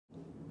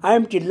I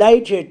am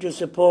delighted to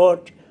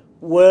support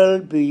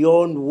World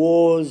Beyond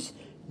War's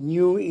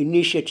new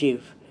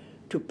initiative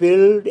to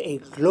build a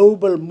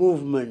global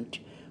movement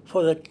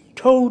for the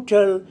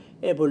total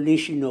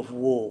abolition of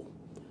war.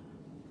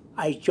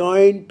 I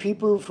join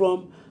people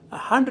from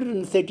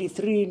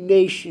 133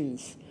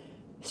 nations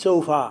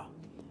so far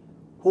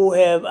who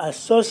have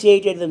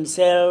associated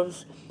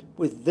themselves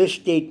with this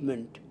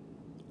statement.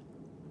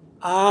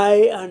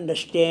 I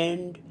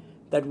understand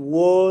that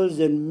wars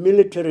and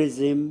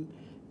militarism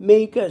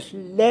make us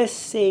less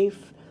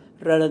safe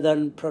rather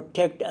than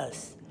protect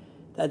us,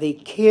 that they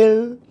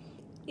kill,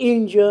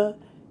 injure,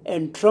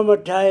 and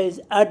traumatize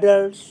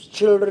adults,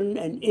 children,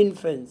 and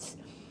infants,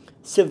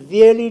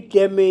 severely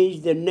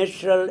damage the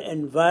natural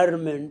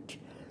environment,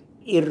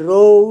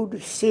 erode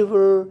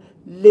civil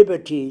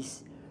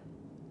liberties,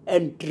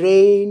 and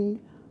drain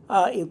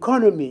our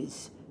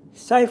economies,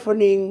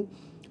 siphoning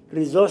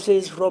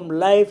resources from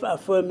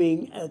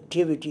life-affirming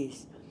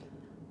activities.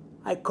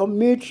 I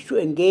commit to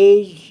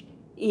engage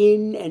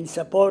in and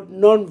support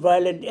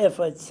non-violent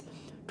efforts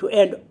to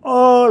end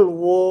all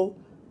war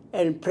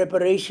and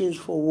preparations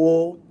for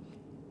war,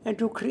 and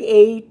to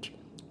create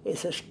a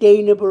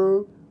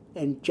sustainable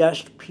and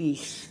just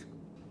peace.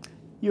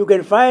 You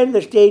can find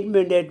the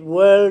statement at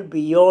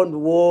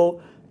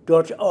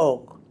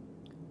worldbeyondwar.org.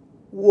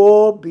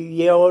 War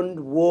Beyond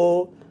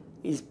War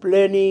is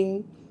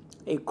planning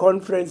a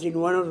conference in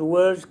one of the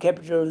world's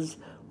capitals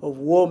of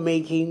war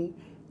making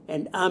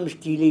and arms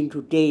dealing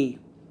today,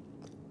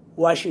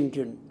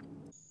 Washington.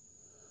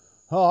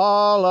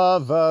 All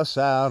of us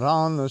out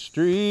on the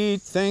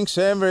street thinks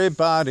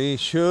everybody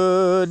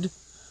should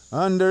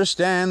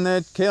understand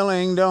that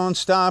killing don't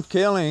stop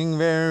killing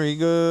very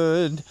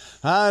good.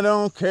 I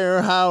don't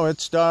care how it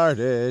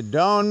started,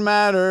 don't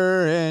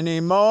matter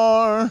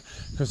anymore,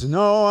 'cause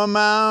no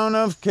amount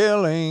of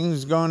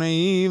killing's gonna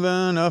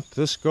even up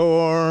the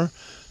score.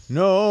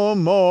 No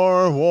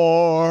more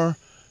war,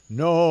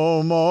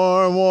 no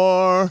more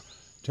war.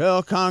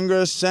 Tell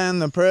Congress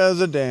and the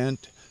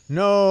President,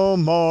 no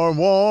more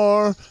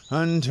war.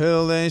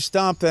 Until they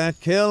stop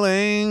that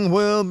killing,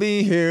 we'll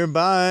be here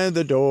by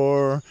the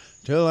door.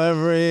 Till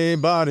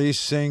everybody's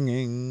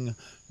singing,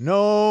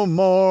 no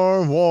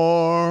more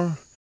war.